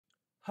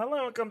Hello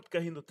and welcome to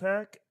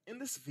KahindoTech. In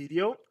this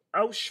video,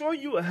 I'll show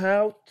you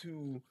how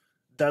to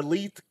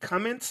delete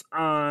comments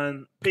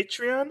on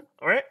Patreon.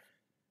 All right.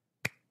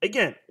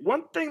 Again,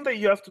 one thing that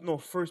you have to know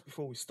first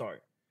before we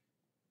start: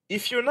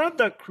 if you're not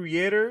the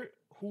creator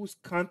whose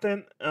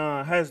content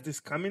has these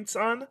comments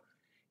on,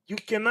 you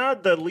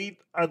cannot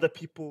delete other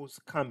people's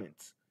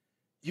comments.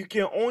 You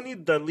can only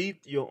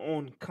delete your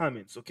own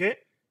comments. Okay.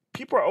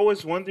 People are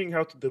always wondering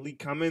how to delete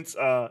comments.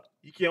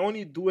 You can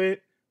only do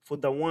it for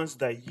the ones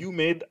that you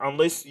made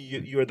unless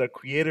you're the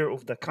creator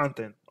of the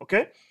content.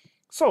 Okay.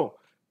 So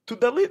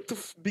to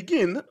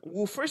begin,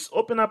 we'll first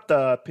open up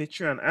the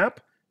Patreon app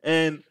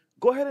and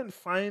go ahead and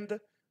find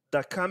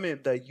the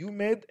comment that you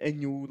made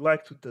and you would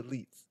like to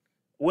delete.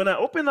 When I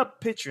open up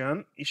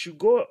Patreon, you should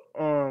go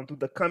to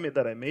the comment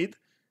that I made,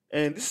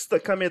 and this is the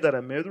comment that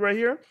I made right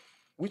here,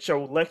 which I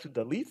would like to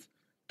delete.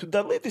 To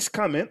delete this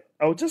comment,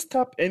 I'll just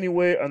tap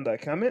anywhere on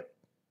that comment,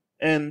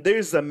 and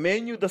there's a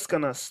menu that's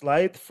gonna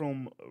slide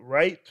from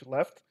right to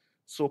left.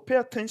 So pay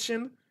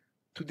attention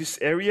to this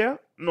area.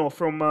 No,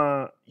 from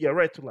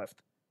right to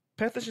left.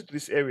 Pay attention to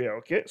this area,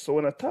 okay? So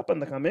when I tap on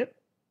the comment,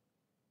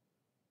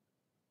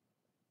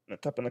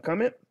 and tap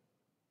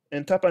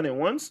on it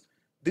once,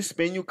 this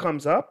menu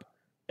comes up,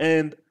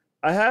 and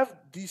I have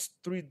these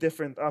three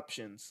different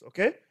options,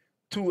 okay?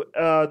 To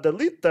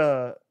delete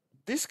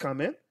this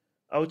comment,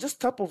 I'll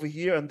just tap over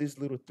here on these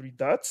little three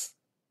dots.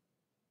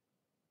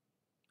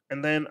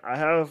 And then I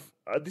have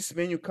this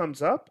menu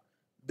comes up.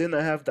 Then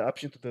I have the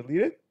option to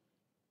delete it.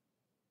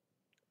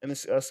 And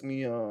it's asking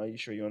me, are you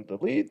sure you want to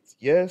delete?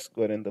 Yes,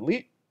 go ahead and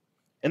delete.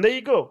 And there you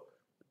go.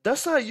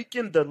 That's how you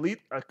can delete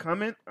a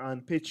comment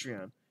on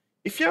Patreon.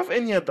 If you have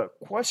any other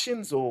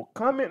questions or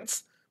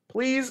comments,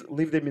 please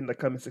leave them in the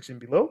comment section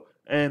below.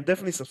 And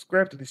definitely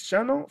subscribe to this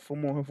channel for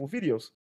more helpful videos.